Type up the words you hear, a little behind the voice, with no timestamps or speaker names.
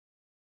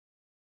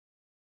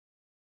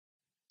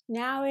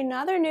Now in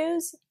other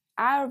news,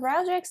 our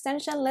browser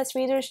extension lets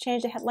readers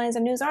change the headlines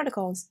of news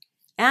articles.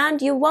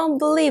 And you won't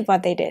believe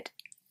what they did.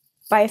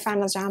 By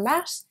Farnaz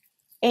Jahanbakhsh,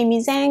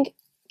 Amy Zhang,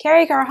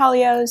 Karrie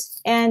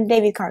Karahalios, and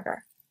David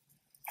Karger.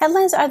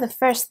 Headlines are the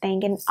first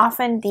thing and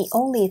often the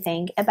only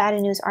thing about a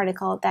news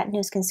article that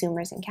news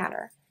consumers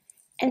encounter.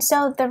 And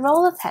so the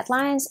role of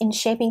headlines in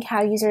shaping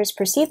how users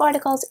perceive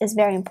articles is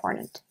very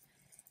important.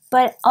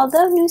 But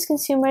although news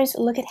consumers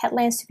look at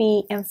headlines to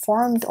be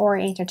informed or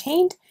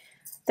entertained,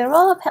 the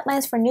role of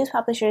headlines for news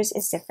publishers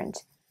is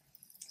different.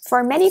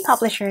 For many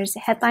publishers,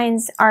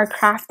 headlines are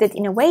crafted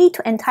in a way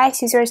to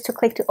entice users to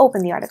click to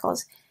open the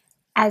articles,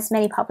 as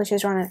many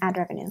publishers run on ad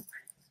revenue.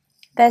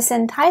 This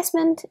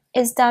enticement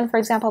is done, for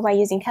example, by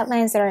using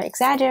headlines that are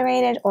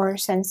exaggerated or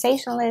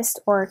sensationalist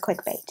or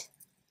clickbait.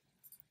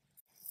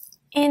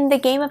 In the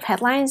game of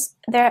headlines,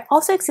 there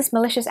also exist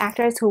malicious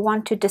actors who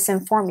want to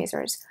disinform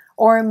users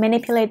or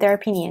manipulate their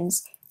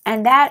opinions,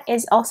 and that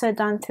is also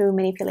done through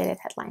manipulated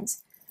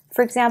headlines.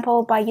 For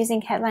example, by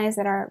using headlines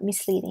that are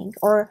misleading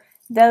or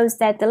those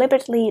that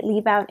deliberately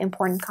leave out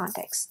important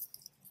context.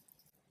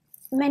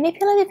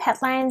 Manipulative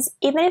headlines,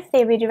 even if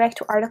they redirect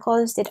to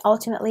articles that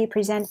ultimately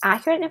present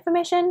accurate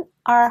information,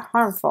 are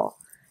harmful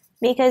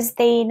because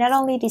they not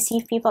only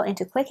deceive people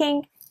into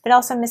clicking, but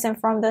also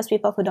misinform those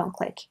people who don't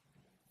click.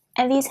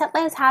 And these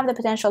headlines have the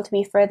potential to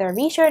be further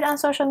reshared on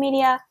social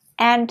media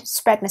and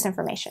spread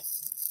misinformation.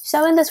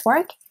 So in this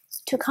work,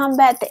 to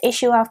combat the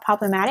issue of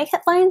problematic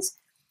headlines,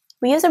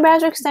 we use a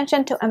browser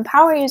extension to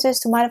empower users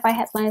to modify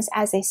headlines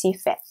as they see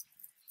fit.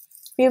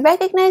 We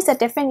recognize that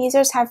different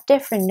users have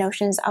different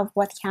notions of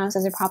what counts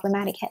as a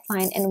problematic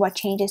headline and what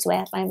changes to a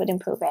headline would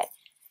improve it.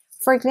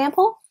 For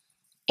example,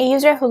 a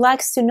user who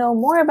likes to know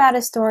more about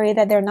a story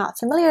that they're not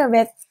familiar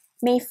with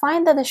may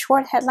find that the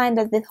short headline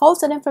that withholds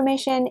that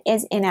information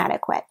is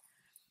inadequate.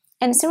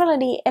 And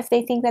similarly, if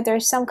they think that there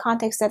is some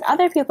context that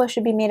other people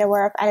should be made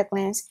aware of at a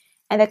glance,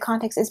 and the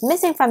context is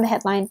missing from the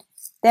headline,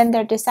 then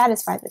they're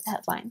dissatisfied with the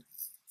headline.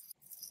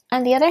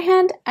 On the other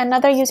hand,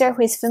 another user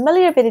who is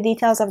familiar with the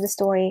details of the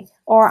story,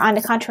 or on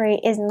the contrary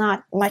is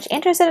not much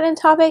interested in the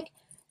topic,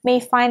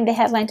 may find the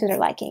headline to their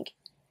liking.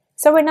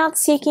 So we're not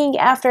seeking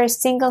after a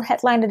single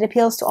headline that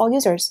appeals to all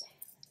users.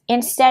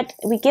 Instead,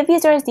 we give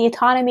users the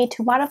autonomy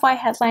to modify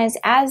headlines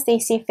as they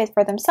see fit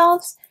for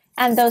themselves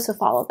and those who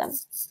follow them.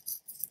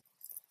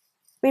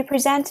 We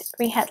present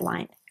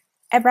Reheadline,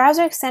 a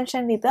browser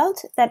extension we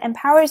built that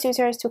empowers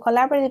users to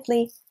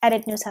collaboratively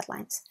edit news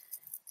headlines.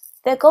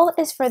 The goal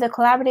is for the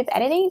collaborative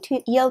editing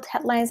to yield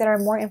headlines that are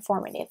more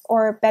informative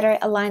or better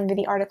aligned with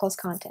the article's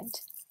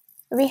content.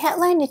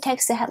 Reheadline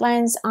detects the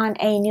headlines on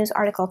a news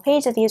article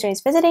page that the user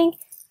is visiting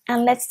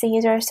and lets the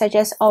user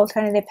suggest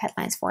alternative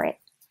headlines for it.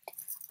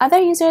 Other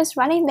users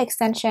running the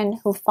extension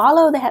who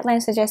follow the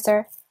headline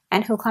suggester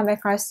and who come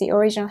across the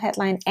original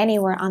headline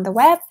anywhere on the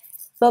web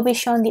will be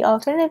shown the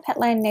alternative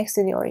headline next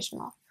to the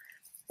original.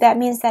 That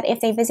means that if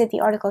they visit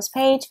the article's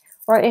page,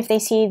 or if they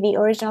see the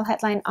original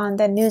headline on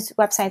the news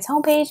website's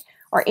homepage,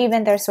 or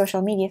even their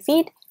social media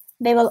feed,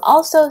 they will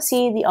also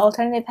see the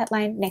alternative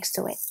headline next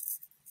to it.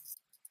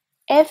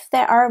 If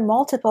there are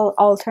multiple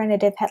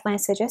alternative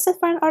headlines suggested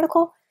for an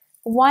article,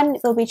 one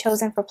will be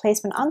chosen for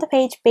placement on the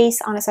page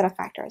based on a set of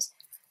factors.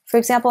 For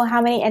example,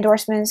 how many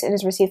endorsements it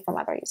has received from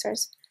other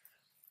users.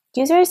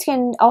 Users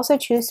can also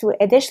choose to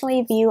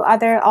additionally view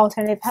other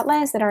alternative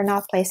headlines that are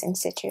not placed in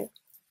situ.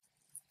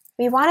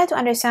 We wanted to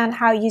understand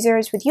how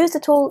users would use the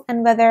tool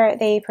and whether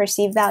they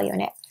perceive value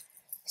in it.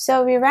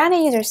 So we ran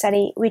a user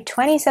study with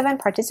 27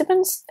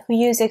 participants who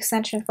used the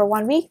extension for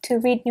 1 week to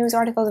read news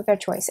articles of their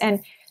choice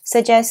and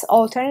suggest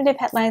alternative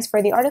headlines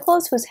for the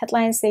articles whose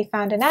headlines they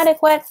found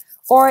inadequate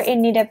or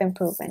in need of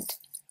improvement.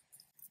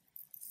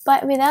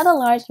 But without a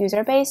large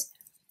user base,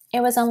 it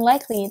was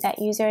unlikely that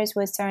users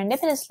would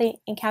serendipitously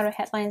encounter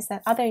headlines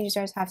that other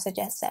users have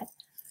suggested.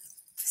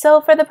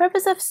 So for the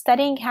purpose of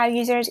studying how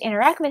users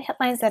interact with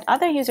headlines that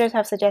other users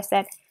have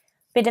suggested,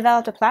 we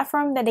developed a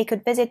platform that they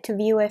could visit to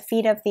view a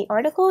feed of the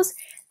articles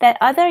that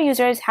other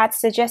users had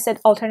suggested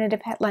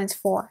alternative headlines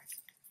for.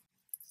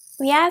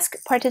 We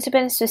asked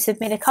participants to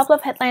submit a couple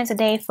of headlines a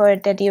day for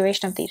the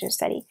duration of the user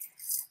study,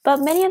 but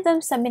many of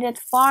them submitted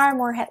far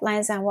more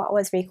headlines than what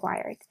was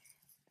required.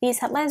 These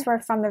headlines were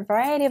from a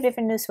variety of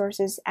different news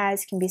sources,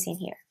 as can be seen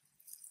here.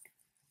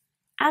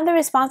 And the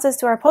responses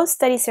to our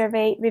post-study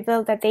survey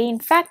revealed that they in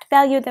fact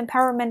valued the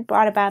empowerment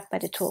brought about by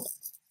the tool.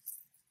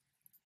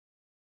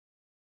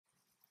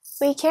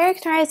 We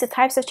characterize the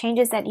types of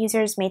changes that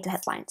users made to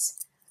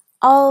headlines.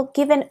 I'll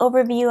give an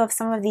overview of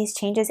some of these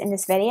changes in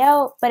this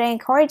video, but I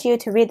encourage you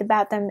to read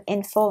about them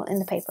in full in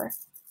the paper.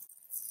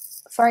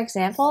 For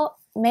example,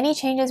 many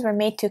changes were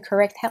made to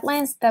correct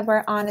headlines that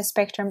were on a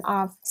spectrum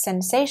of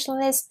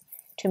sensationalist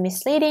to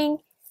misleading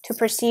to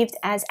perceived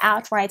as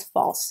outright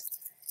false.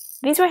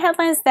 These were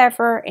headlines that,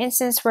 for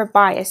instance, were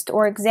biased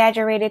or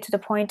exaggerated to the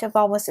point of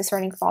almost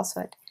asserting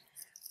falsehood,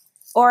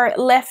 or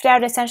left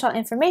out essential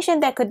information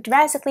that could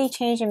drastically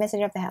change the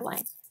message of the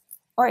headline,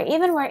 or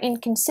even were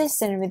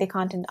inconsistent with the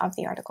content of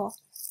the article.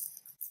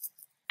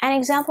 An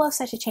example of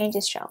such a change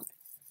is shown.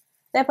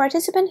 The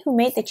participant who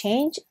made the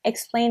change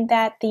explained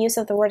that the use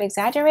of the word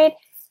exaggerate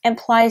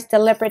implies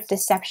deliberate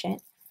deception,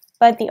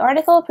 but the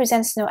article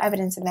presents no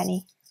evidence of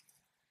any.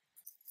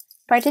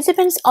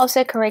 Participants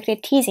also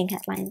corrected teasing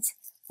headlines,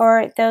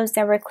 or those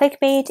that were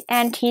clickbait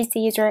and teased the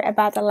user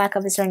about the lack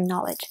of a certain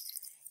knowledge.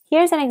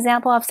 Here's an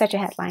example of such a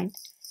headline: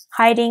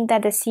 hiding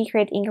that the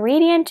secret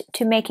ingredient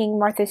to making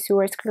Martha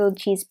Stewart's grilled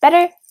cheese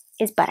better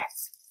is butter.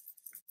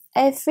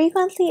 A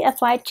frequently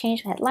applied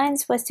change of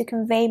headlines was to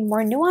convey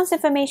more nuanced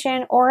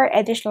information or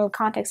additional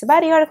context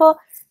about the article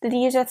that the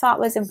user thought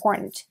was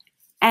important,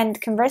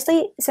 and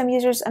conversely, some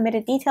users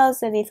omitted details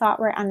that they thought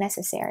were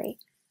unnecessary.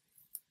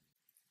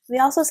 We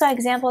also saw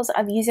examples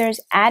of users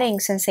adding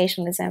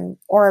sensationalism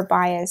or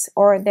bias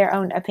or their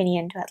own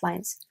opinion to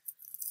headlines.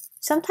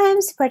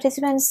 Sometimes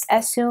participants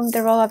assumed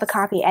the role of a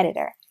copy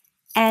editor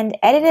and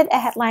edited a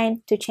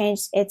headline to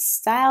change its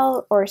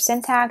style or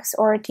syntax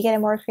or to get a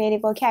more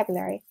creative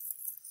vocabulary.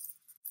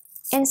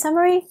 In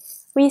summary,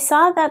 we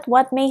saw that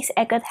what makes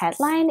a good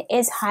headline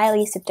is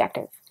highly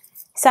subjective.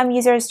 Some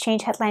users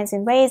change headlines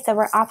in ways that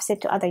were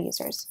opposite to other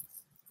users.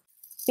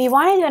 We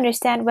wanted to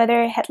understand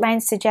whether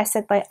headlines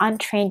suggested by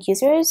untrained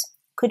users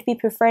could be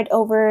preferred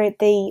over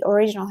the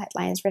original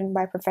headlines written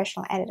by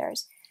professional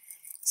editors.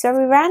 So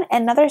we ran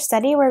another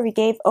study where we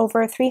gave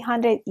over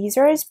 300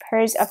 users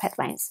pairs of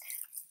headlines,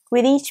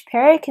 with each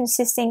pair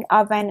consisting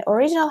of an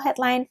original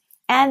headline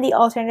and the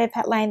alternative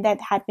headline that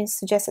had been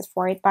suggested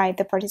for it by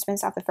the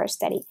participants of the first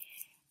study.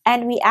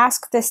 And we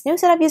asked this new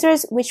set of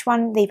users which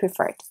one they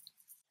preferred.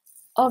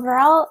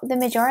 Overall, the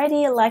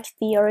majority liked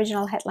the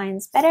original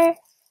headlines better.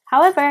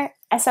 However,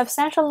 a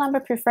substantial number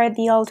preferred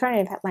the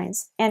alternative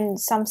headlines, and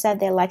some said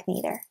they liked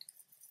neither.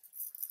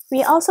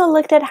 We also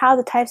looked at how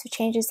the types of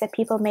changes that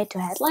people made to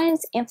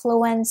headlines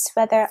influence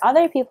whether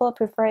other people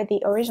prefer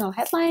the original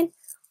headline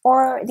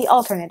or the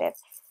alternative.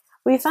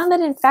 We found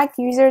that in fact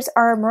users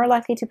are more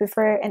likely to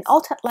prefer an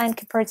alt headline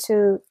compared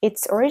to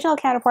its original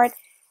counterpart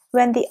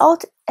when the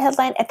alt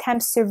headline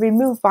attempts to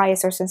remove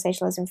bias or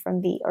sensationalism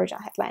from the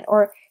original headline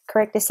or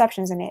correct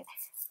deceptions in it,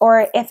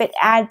 or if it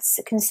adds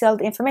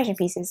concealed information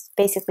pieces,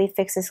 basically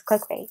fixes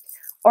clickbait,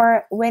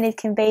 or when it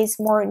conveys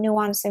more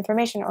nuanced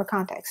information or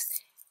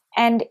context.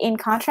 And in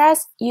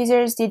contrast,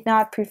 users did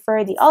not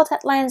prefer the alt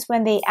headlines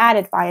when they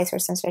added bias or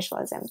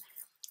sensationalism,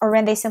 or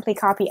when they simply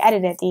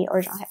copy-edited the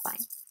original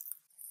headline.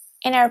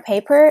 In our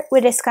paper, we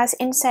discuss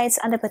insights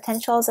on the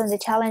potentials and the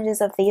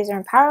challenges of the user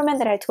empowerment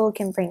that our tool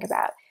can bring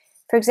about.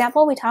 For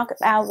example, we talk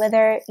about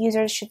whether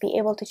users should be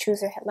able to choose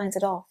their headlines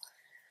at all.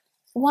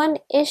 One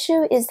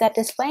issue is that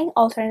displaying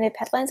alternative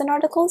headlines in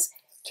articles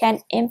can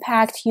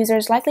impact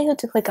users' likelihood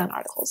to click on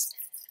articles.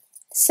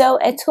 So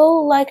a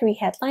tool like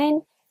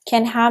Reheadline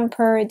can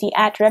hamper the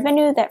ad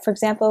revenue that, for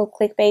example,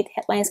 clickbait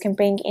headlines can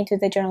bring into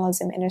the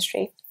journalism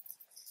industry.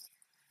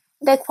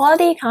 The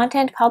quality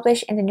content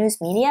published in the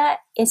news media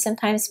is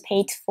sometimes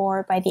paid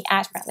for by the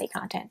ad-friendly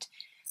content.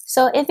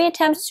 So if we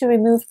attempt to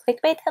remove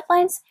clickbait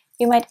headlines,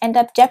 we might end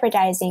up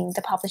jeopardizing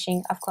the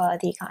publishing of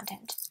quality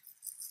content.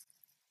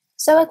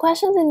 So a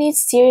question that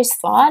needs serious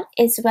thought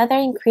is whether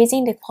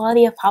increasing the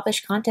quality of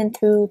published content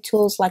through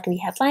tools like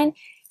Reheadline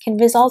can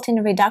result in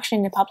a reduction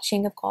in the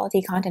publishing of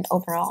quality content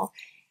overall.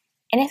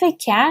 And if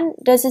it can,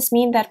 does this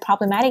mean that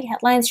problematic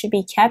headlines should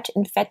be kept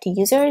and fed to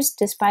users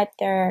despite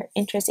their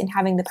interest in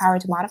having the power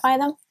to modify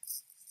them?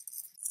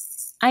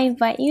 I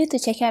invite you to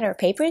check out our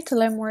paper to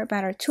learn more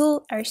about our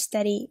tool, our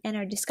study, and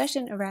our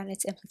discussion around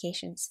its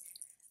implications.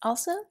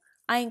 Also,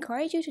 I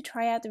encourage you to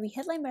try out the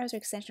Reheadline browser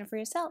extension for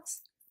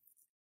yourselves.